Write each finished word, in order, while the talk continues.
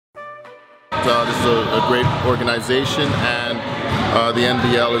this is a great organization, and the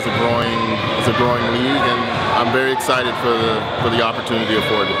NBL is a growing league, and I'm very excited for the opportunity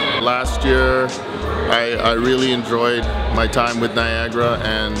afforded. Last year, I really enjoyed my time with Niagara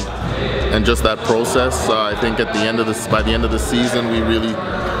and just that process. I think at the end of by the end of the season, we really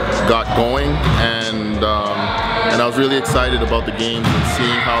got going, and I was really excited about the games and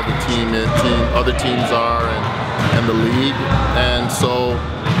seeing how the other teams are and the league. And so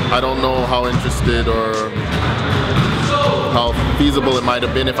I don't know how interested or how feasible it might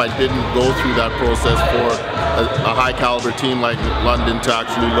have been if I didn't go through that process for a high caliber team like London to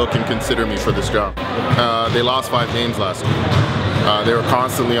actually look and consider me for this job. They lost 5 games last year. They were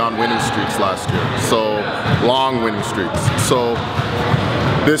constantly on winning streaks last year, so long winning streaks. So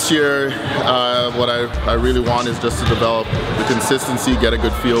this year, what I really want is just to develop the consistency, get a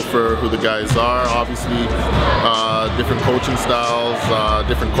good feel for who the guys are. Obviously, different coaching styles,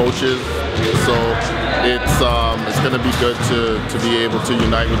 different coaches. So it's going to be good to be able to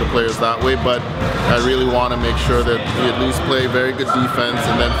unite with the players that way. But I really want to make sure that we at least play very good defense,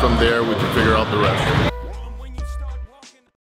 and then from there we can figure out the rest.